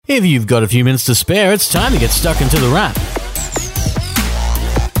If you've got a few minutes to spare, it's time to get stuck into the wrap.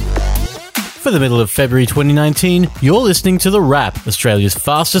 For the middle of February 2019, you're listening to The Wrap, Australia's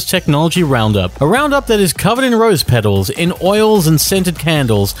fastest technology roundup. A roundup that is covered in rose petals, in oils and scented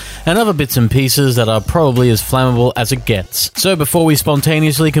candles, and other bits and pieces that are probably as flammable as it gets. So before we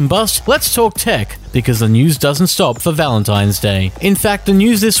spontaneously combust, let's talk tech, because the news doesn't stop for Valentine's Day. In fact, the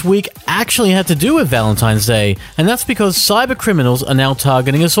news this week actually had to do with Valentine's Day, and that's because cyber criminals are now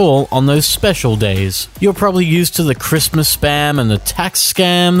targeting us all on those special days. You're probably used to the Christmas spam and the tax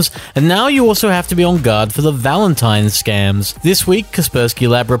scams, and now you also have to be on guard for the Valentine's scams. This week, Kaspersky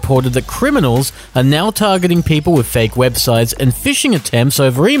Lab reported that criminals are now targeting people with fake websites and phishing attempts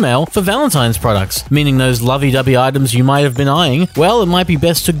over email for Valentine's products, meaning those lovey-dovey items you might have been eyeing, well, it might be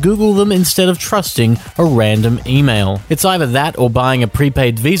best to Google them instead of trusting a random email. It's either that or buying a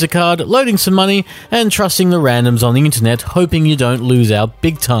prepaid Visa card, loading some money, and trusting the randoms on the internet, hoping you don't lose out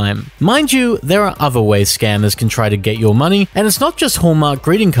big time. Mind you, there are other ways scammers can try to get your money, and it's not just Hallmark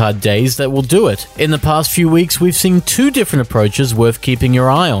greeting card days that will do it. In the past few weeks, we've seen two different approaches worth keeping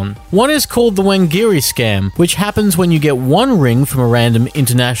your eye on. One is called the Wangiri scam, which happens when you get one ring from a random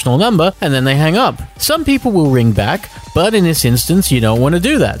international number and then they hang up. Some people will ring back, but in this instance, you don't want to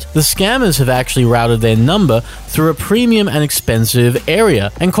do that. The scammers have actually routed their number through a premium and expensive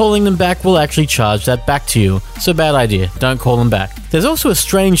area, and calling them back will actually charge that back to you. So bad idea, don't call them back. There's also a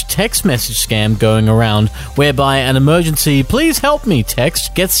strange text message scam going around, whereby an emergency "please help me"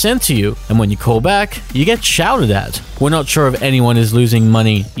 text gets sent to you, and when you call back, you get shouted at. We're not sure if anyone is losing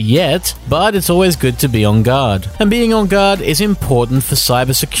money yet, but it's always good to be on guard. And being on guard is important for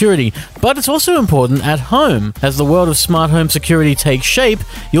cybersecurity, but it's also important at home. As the world of smart home security takes shape,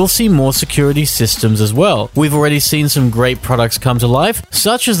 you'll see more security systems as well. We've already seen some great products come to life,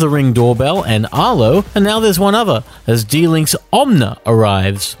 such as the Ring doorbell and Arlo, and now there's one other, as D-Link's Omna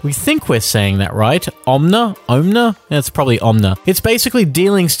arrives. We think we're saying that right. Omna? That's probably Omna. It's basically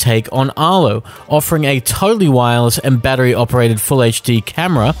D-Link's take on Arlo, offering a totally wireless and battery-operated Full HD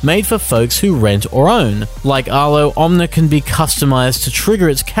camera made for folks who rent or own. Like Arlo, Omna can be customized to trigger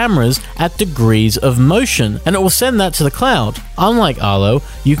its cameras at degrees of motion, and it will send that to the cloud. Unlike Arlo,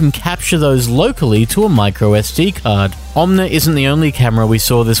 you can capture those locally to a micro SD card. Omna isn't the only camera we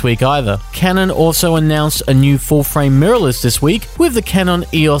saw this week either. Canon also announced a new full-frame mirrorless this week with the Canon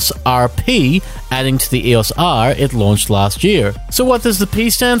EOS RP, adding to the EOS R it launched last year. So what does the P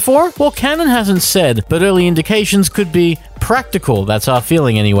stand for? Well, Canon hasn't said, but early indications could be practical, that's our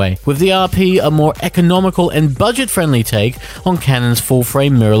feeling anyway, with the RP a more economical and budget-friendly take on Canon's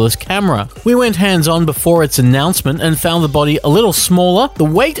full-frame mirrorless camera. We went hands-on before its announcement and found the body a little smaller, the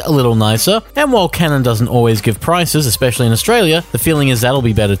weight a little nicer, and while Canon doesn't always give prices, especially in Australia, the feeling is that'll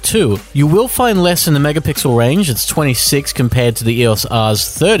be better too. You will find less in the megapixel range, it's 26 compared to the EOS R's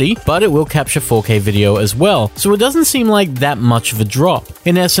 30, but it will capture 4K video as well, so it doesn't seem like that much of a drop.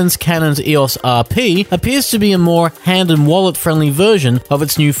 In essence, Canon's EOS RP appears to be a more hand and wallet-friendly version of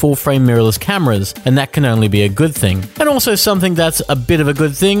its new full-frame mirrorless cameras, and that can only be a good thing. And also something that's a bit of a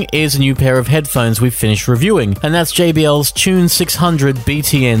good thing is a new pair of headphones we've finished reviewing, and that's JBL's Tune 600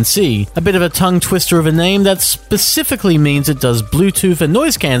 BTNC, a bit of a tongue twister of a name that specifically means it does Bluetooth and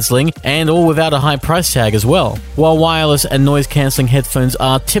noise cancelling, and all without a high price tag as well. While wireless and noise cancelling headphones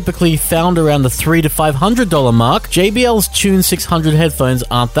are typically found around the $300 to $500 mark, JBL's Tune 600 headphones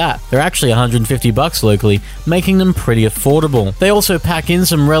aren't that. They're actually $150 locally, making them pretty affordable. They also pack in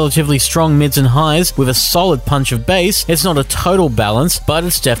some relatively strong mids and highs with a solid punch of bass. It's not a total balance, but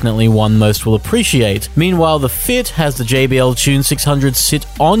it's definitely one most will appreciate. Meanwhile, the fit has the JBL Tune 600 sit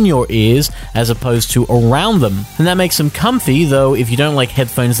on your ears as opposed to around them, and that makes them comfy, though if you don't like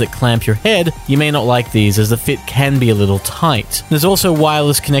headphones that clamp your head, you may not like these as the fit can be a little tight. There's also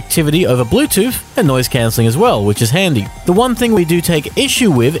wireless connectivity over Bluetooth and noise cancelling as well, which is handy. The one thing we do take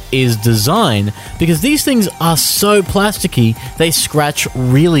issue with is design, because these things are so plasticky, they scratch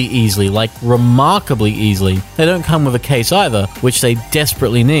really easily, like remarkably easily. They don't come with a case either, which they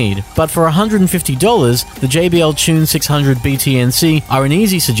desperately need. But for $150, the JBL Tune 600 BTNC are an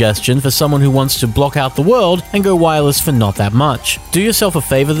easy suggestion for someone who wants to block out the world and go wireless for not that much. Do yourself a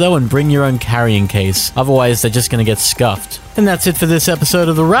favor though and bring your own carrying case, otherwise they're just going to get scuffed. And that's it for this episode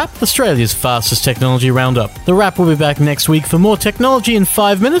of The Wrap, Australia's fastest technology roundup. The Wrap will be back next week for more technology in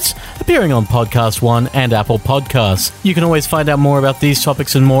 5 minutes, appearing on Podcast One and Apple Podcasts. You can always find out more about these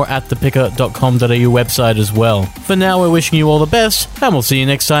topics and more at thepicker.com.au website as well. For now, we're wishing you all the best, and we'll see you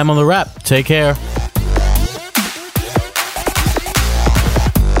next time on The Wrap. Take care.